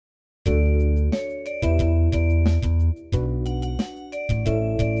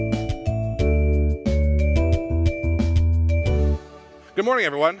Good morning,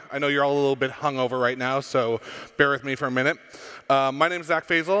 everyone. I know you're all a little bit hungover right now, so bear with me for a minute. My name is Zack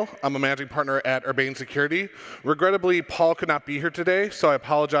Fasel. I'm a managing partner at Urbane Security. Regrettably, Paul could not be here today, so I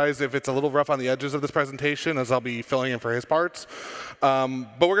apologize if it's a little rough on the edges of this presentation, as I'll be filling in for his parts. But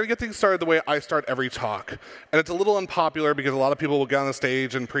we're going to get things started the way I start every talk. And it's a little unpopular because a lot of people will get on the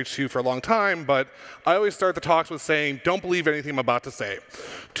stage and preach to you for a long time, but I always start the talks with saying, don't believe anything I'm about to say.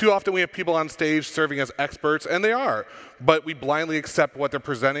 Too often we have people on stage serving as experts, and they are, but we blindly accept what they're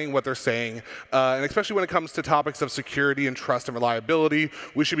presenting, what they're saying. And especially when it comes to topics of security and trust and reliability,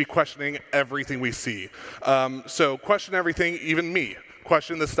 we should be questioning everything we see. So question everything, even me.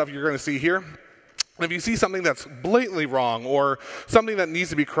 Question the stuff you're going to see here. And if you see something that's blatantly wrong or something that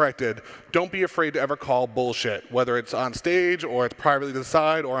needs to be corrected, don't be afraid to ever call bullshit. Whether it's on stage or it's privately to the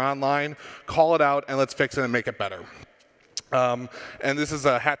side or online, call it out and let's fix it and make it better. And this is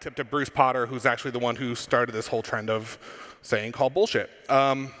a hat tip to Bruce Potter, who's actually the one who started this whole trend of saying call bullshit.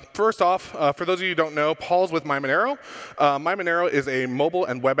 First off, for those of you who don't know, Paul's with Monero. Monero is a mobile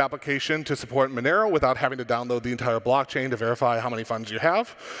and web application to support Monero without having to download the entire blockchain to verify how many funds you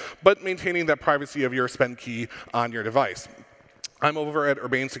have, but maintaining that privacy of your spend key on your device. I'm over at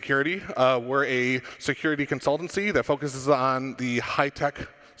Urbane Security. We're a security consultancy that focuses on the high-tech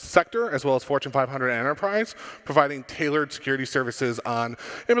sector, as well as Fortune 500 enterprise, providing tailored security services on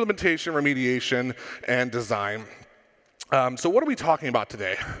implementation, remediation, and design. So what are we talking about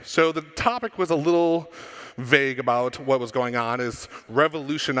today? So the topic was a little vague about what was going on, is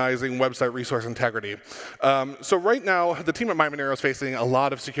revolutionizing website resource integrity. So right now, the team at Monero is facing a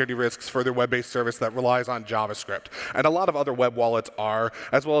lot of security risks for their web-based service that relies on JavaScript. And a lot of other web wallets are,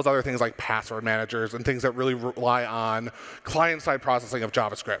 as well as other things like password managers and things that really rely on client-side processing of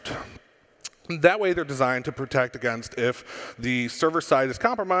JavaScript. That way, they're designed to protect against if the server side is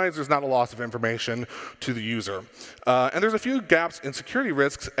compromised, there's not a loss of information to the user. And there's a few gaps in security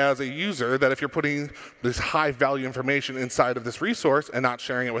risks as a user that if you're putting this high-value information inside of this resource and not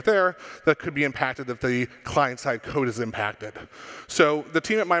sharing it with there, that could be impacted if the client-side code is impacted. So the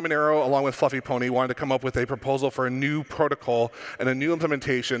team at Monero, along with Fluffy Pony, wanted to come up with a proposal for a new protocol and a new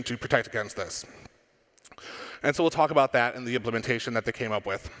implementation to protect against this. And so we'll talk about that and the implementation that they came up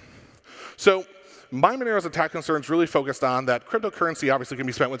with. So Monero's attack concerns really focused on that cryptocurrency obviously can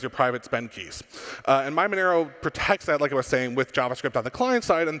be spent with your private spend keys. And Monero protects that, like I was saying, with JavaScript on the client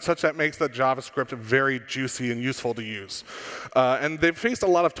side, and such that makes the JavaScript very juicy and useful to use. And they've faced a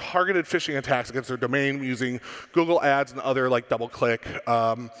lot of targeted phishing attacks against their domain using Google Ads and other like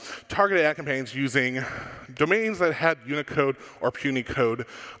DoubleClick, targeted ad campaigns using domains that had Unicode or Punycode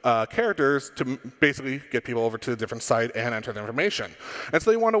characters to basically get people over to a different site and enter the information. And so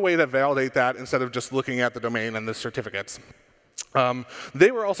they want a way to validate that instead of just looking at the domain and the certificates. They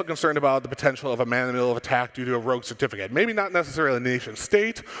were also concerned about the potential of a man-in-the-middle attack due to a rogue certificate. Maybe not necessarily a nation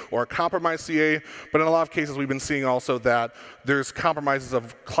state or a compromised CA, but in a lot of cases we've been seeing also that there's compromises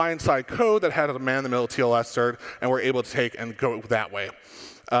of client-side code that had a man-in-the-middle TLS cert and were able to take and go that way.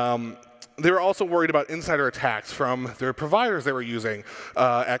 They were also worried about insider attacks from their providers they were using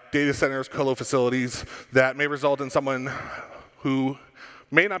at data centers, colo facilities that may result in someone who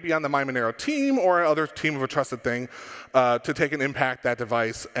may not be on the Monero team or other team of a trusted thing to take and impact that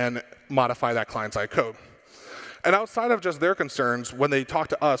device and modify that client-side code. And outside of just their concerns, when they talked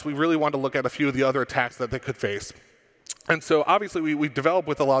to us, we really wanted to look at a few of the other attacks that they could face. And so obviously we developed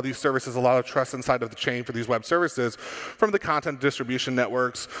with a lot of these services a lot of trust inside of the chain for these web services from the content distribution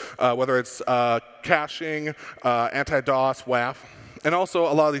networks, whether it's caching, anti-DOS, WAF, and also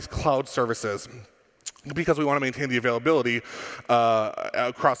a lot of these cloud services, because we want to maintain the availability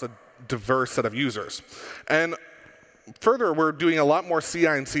across a diverse set of users. And further, we're doing a lot more CI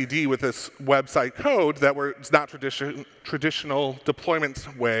and CD with this website code that it's not traditional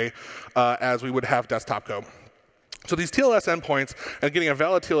deployment way as we would have desktop code. So these TLS endpoints and getting a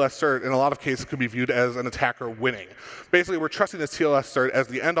valid TLS cert in a lot of cases could be viewed as an attacker winning. Basically, we're trusting this TLS cert as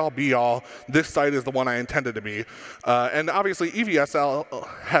the end-all, be-all. This site is the one I intended to be. And obviously, EVSL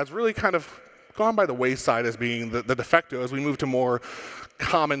has really kind of gone by the wayside as being the de facto as we move to more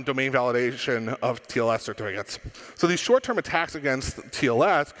common domain validation of TLS certificates. So these short-term attacks against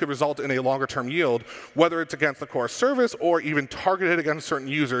TLS could result in a longer-term yield, whether it's against the core service or even targeted against certain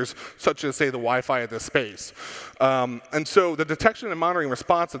users, such as, say, the Wi-Fi at this space. And so the detection and monitoring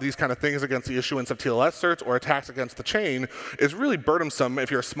response of these kind of things against the issuance of TLS certs or attacks against the chain is really burdensome if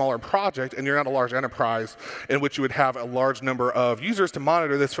you're a smaller project and you're not a large enterprise in which you would have a large number of users to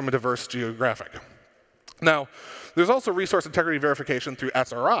monitor this from a diverse geographic. Now, there's also resource integrity verification through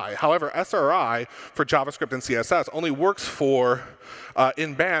SRI. However, SRI for JavaScript and CSS only works for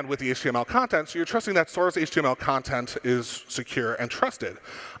in band with the HTML content, so you're trusting that source HTML content is secure and trusted.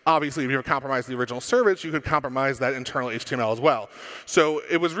 Obviously, if you compromise the original service, you could compromise that internal HTML as well. So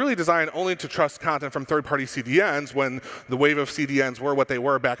it was really designed only to trust content from third-party CDNs when the wave of CDNs were what they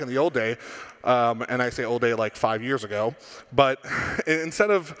were back in the old day. And I say old day like 5 years ago. But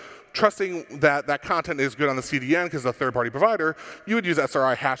instead of trusting that that content is good on the CDN because it's a third-party provider, you would use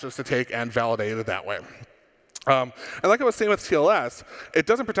SRI hashes to take and validate it that way. And like I was saying with TLS, it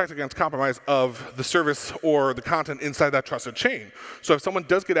doesn't protect against compromise of the service or the content inside that trusted chain. So if someone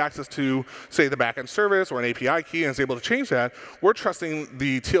does get access to, say, the backend service or an API key and is able to change that, we're trusting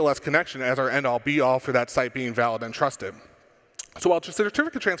the TLS connection as our end-all, be-all for that site being valid and trusted. So while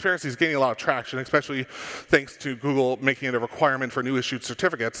certificate transparency is gaining a lot of traction, especially thanks to Google making it a requirement for new issued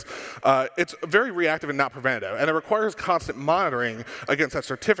certificates, it's very reactive and not preventative. And it requires constant monitoring against that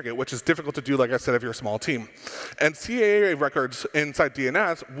certificate, which is difficult to do, like I said, if you're a small team. And CAA records inside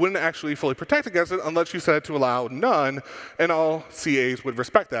DNS wouldn't actually fully protect against it unless you set it to allow none, and all CAs would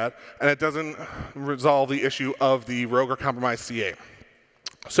respect that. And it doesn't resolve the issue of the rogue or compromised CA.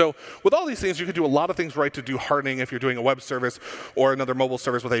 So with all these things, you could do a lot of things right to do hardening if you're doing a web service or another mobile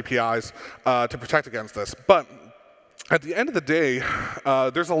service with APIs to protect against this. But at the end of the day,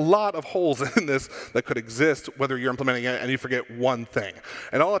 there's a lot of holes in this that could exist whether you're implementing it and you forget one thing.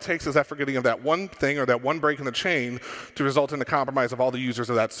 And all it takes is that forgetting of that one thing or that one break in the chain to result in the compromise of all the users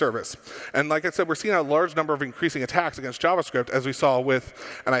of that service. And like I said, we're seeing a large number of increasing attacks against JavaScript, as we saw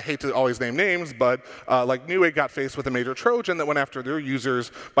with, and I hate to always name names, but like Newegg got faced with a major Trojan that went after their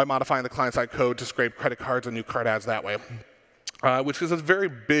users by modifying the client-side code to scrape credit cards and new card ads that way. Which is a very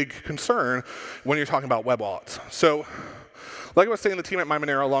big concern when you're talking about web wallets. So, like I was saying, the team at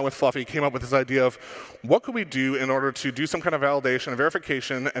Monero, along with Fluffy, came up with this idea of what could we do in order to do some kind of validation and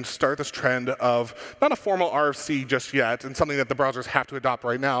verification and start this trend of not a formal RFC just yet, and something that the browsers have to adopt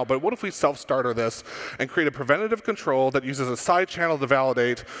right now, but what if we self-starter this and create a preventative control that uses a side channel to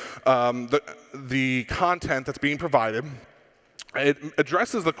validate the content that's being provided. It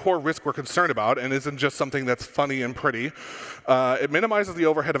addresses the core risk we're concerned about and isn't just something that's funny and pretty. It minimizes the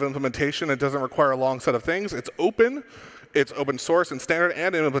overhead of implementation. It doesn't require a long set of things. It's open source and standard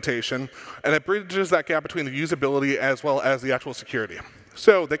and implementation, and it bridges that gap between the usability as well as the actual security.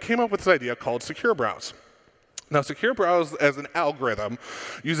 So they came up with this idea called Secure Browse. Now, Secure Browse as an algorithm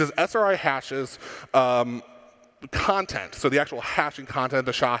uses SRI hashes content, so the actual hashing content,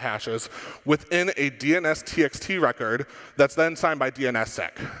 the SHA hashes, within a DNS TXT record that's then signed by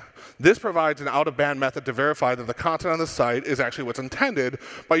DNSSEC. This provides an out-of-band method to verify that the content on the site is actually what's intended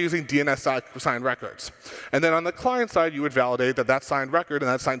by using DNS signed records. And then on the client side, you would validate that that signed record and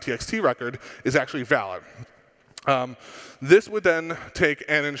that signed TXT record is actually valid. This would then take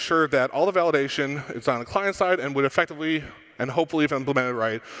and ensure that all the validation is on the client side and would effectively, and hopefully if implemented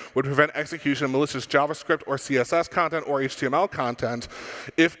right, would prevent execution of malicious JavaScript or CSS content or HTML content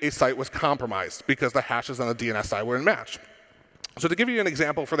if a site was compromised, because the hashes on the DNS side wouldn't match. So to give you an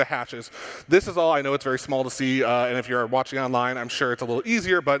example for the hashes, this is all. I know it's very small to see, and if you're watching online, I'm sure it's a little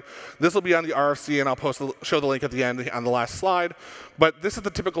easier, but this will be on the RFC, and I'll show the link at the end on the last slide. But this is the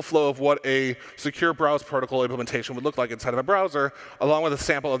typical flow of what a secure browse protocol implementation would look like inside of a browser, along with a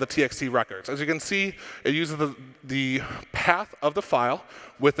sample of the TXT records. As you can see, it uses the path of the file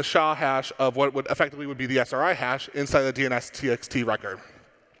with the SHA hash of what would effectively would be the SRI hash inside the DNS TXT record.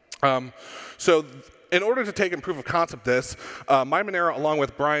 So in order to take and proof of concept this, Monero, along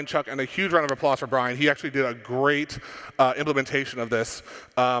with Brian, Chuck, and a huge round of applause for Brian, he actually did a great implementation of this,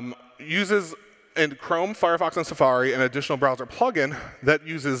 uses in Chrome, Firefox, and Safari an additional browser plugin that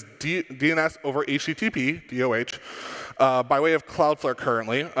uses DNS over HTTP, DOH, by way of Cloudflare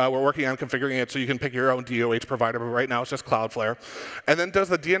currently. We're working on configuring it so you can pick your own DOH provider, but right now it's just Cloudflare. And then does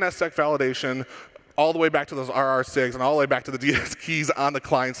the DNSSEC validation all the way back to those RR6 and all the way back to the DNS keys on the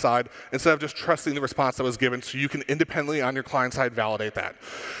client side, instead of just trusting the response that was given, so you can independently on your client side validate that.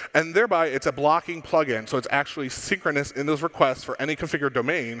 And thereby, it's a blocking plugin, so it's actually synchronous in those requests for any configured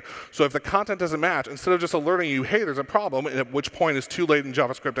domain. So if the content doesn't match, instead of just alerting you, hey, there's a problem, and at which point it's too late in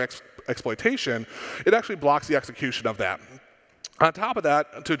JavaScript exploitation, it actually blocks the execution of that. On top of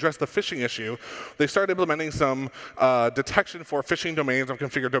that, to address the phishing issue, they started implementing some detection for phishing domains or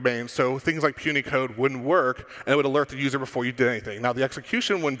configured domains, so things like puny code wouldn't work, and it would alert the user before you did anything. Now, the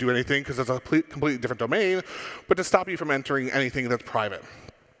execution wouldn't do anything because it's a completely different domain, but to stop you from entering anything that's private.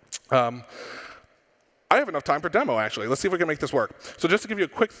 I have enough time for demo, actually. Let's see if we can make this work. So just to give you a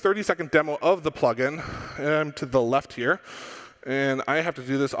quick 30-second demo of the plugin, to the left here. And I have to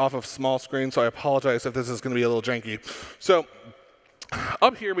do this off of small screen, so I apologize if this is going to be a little janky. So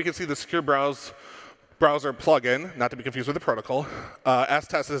up here, we can see the secure browser plugin, not to be confused with the protocol. As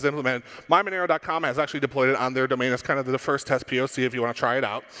test is implemented, mymonero.com has actually deployed it on their domain as kind of the first test POC if you want to try it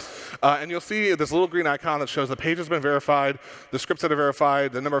out. And you'll see this little green icon that shows the page has been verified, the scripts that are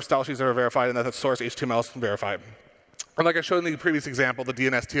verified, the number of style sheets that are verified, and that the source HTML is verified. And like I showed in the previous example, the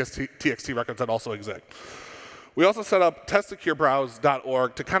DNS TXT records that also exist. We also set up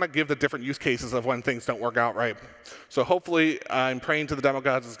testssecurebrowse.org to kind of give the different use cases of when things don't work out right. So hopefully, I'm praying to the demo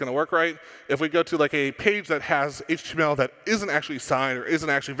gods it's going to work right. If we go to like a page that has HTML that isn't actually signed or isn't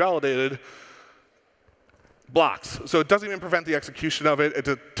actually validated, blocks. So it doesn't even prevent the execution of it.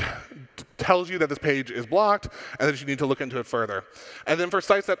 It tells you that this page is blocked and that you need to look into it further. And then for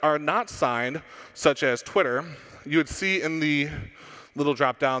sites that are not signed, such as Twitter, you would see in the little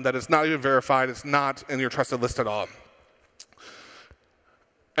drop down that it's not even verified, it's not in your trusted list at all.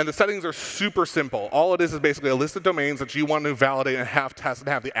 And the settings are super simple. All it is basically a list of domains that you want to validate and have test and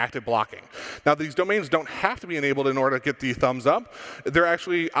have the active blocking. Now, these domains don't have to be enabled in order to get the thumbs up. They're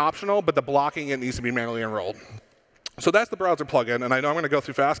actually optional, but the blocking, it needs to be manually enrolled. So that's the browser plugin, and I know I'm going to go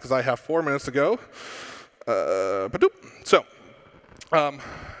through fast because I have 4 minutes to go.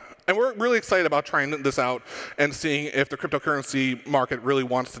 And we're really excited about trying this out and seeing if the cryptocurrency market really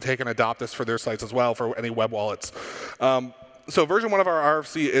wants to take and adopt this for their sites as well, for any web wallets. So version 1 of our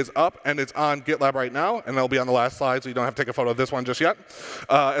RFC is up, and it's on GitLab right now, and it'll be on the last slide, so you don't have to take a photo of this one just yet.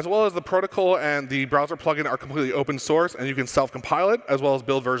 As well as the protocol and the browser plugin are completely open source, and you can self-compile it, as well as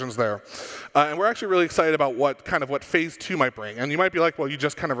build versions there. And we're actually really excited about what phase 2 might bring. And you might be like, well, you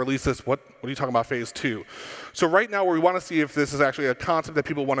just kind of released this. What are you talking about phase 2? So right now, we want to see if this is actually a concept that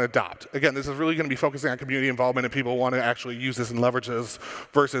people want to adopt. Again, this is really going to be focusing on community involvement, and people want to actually use this and leverage this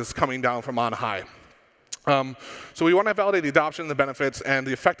versus coming down from on high. So we want to validate the adoption, the benefits, and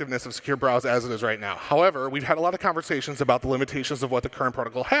the effectiveness of Secure Browse as it is right now. However, we've had a lot of conversations about the limitations of what the current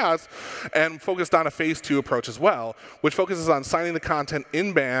protocol has, and focused on a phase 2 approach as well, which focuses on signing the content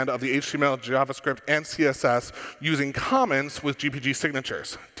in band of the HTML, JavaScript, and CSS using comments with GPG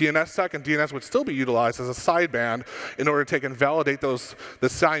signatures. DNSSEC and DNS would still be utilized as a sideband in order to take and validate the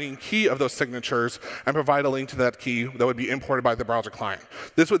signing key of those signatures and provide a link to that key that would be imported by the browser client.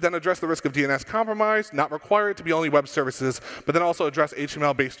 This would then address the risk of DNS compromise, not require it to be only web services, but then also address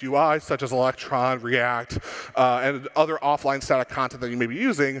HTML-based UI such as Electron, React, and other offline static content that you may be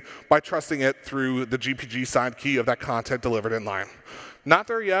using by trusting it through the GPG signed key of that content delivered inline. Not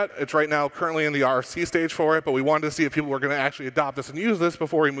there yet. It's right now currently in the RFC stage for it, but we wanted to see if people were going to actually adopt this and use this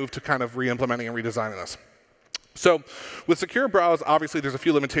before we move to kind of re-implementing and redesigning this. So with Secure Browse, obviously there's a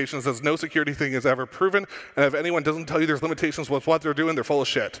few limitations, as no security thing is ever proven. And if anyone doesn't tell you there's limitations with what they're doing, they're full of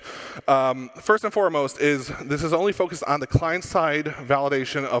shit. First and foremost is this is only focused on the client-side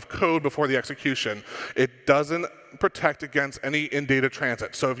validation of code before the execution. It doesn't protect against any in-data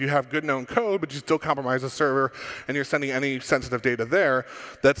transit. So if you have good known code, but you still compromise the server and you're sending any sensitive data there,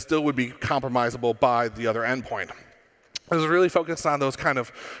 that still would be compromisable by the other endpoint. This is really focused on those kind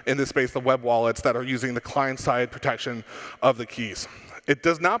of, in this space, the web wallets that are using the client-side protection of the keys. It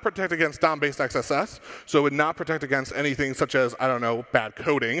does not protect against DOM-based XSS, so it would not protect against anything such as, I don't know, bad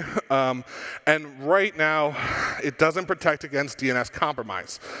coding. And right now, it doesn't protect against DNS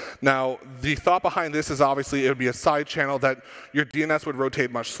compromise. Now, the thought behind this is obviously it would be a side channel that your DNS would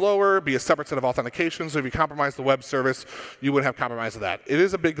rotate much slower, be a separate set of authentication, so if you compromise the web service, you would have compromise of that. It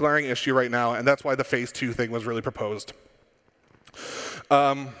is a big glaring issue right now, and that's why the phase 2 thing was really proposed.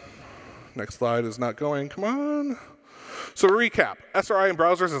 Next slide is not going. Come on. So to recap, SRI in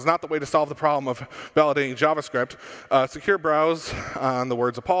browsers is not the way to solve the problem of validating JavaScript. Secure Browse, on the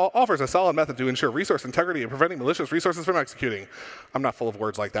words of Paul, offers a solid method to ensure resource integrity and preventing malicious resources from executing. I'm not full of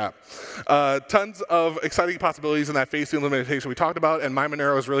words like that. Tons of exciting possibilities in that phase 2 implementation we talked about, and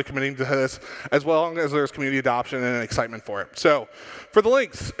Monero is really committing to this, as well as there's community adoption and excitement for it. So for the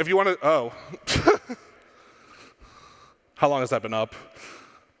links, if you want to, how long has that been up?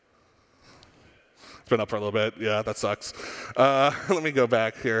 It's been up for a little bit. Yeah, that sucks. Let me go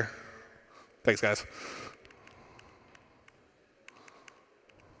back here. Thanks, guys.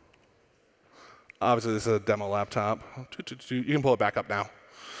 Obviously, this is a demo laptop. You can pull it back up now.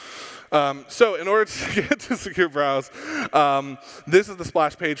 So in order to get to Secure Browse, this is the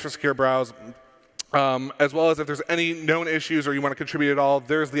splash page for Secure Browse. As well as if there's any known issues or you want to contribute at all,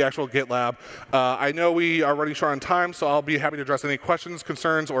 there's the actual GitLab. I know we are running short on time, so I'll be happy to address any questions,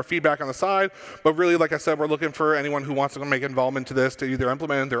 concerns, or feedback on the side. But really, like I said, we're looking for anyone who wants to make involvement to this to either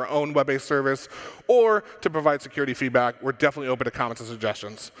implement their own web-based service or to provide security feedback. We're definitely open to comments and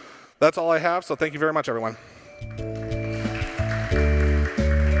suggestions. That's all I have, so thank you very much, everyone.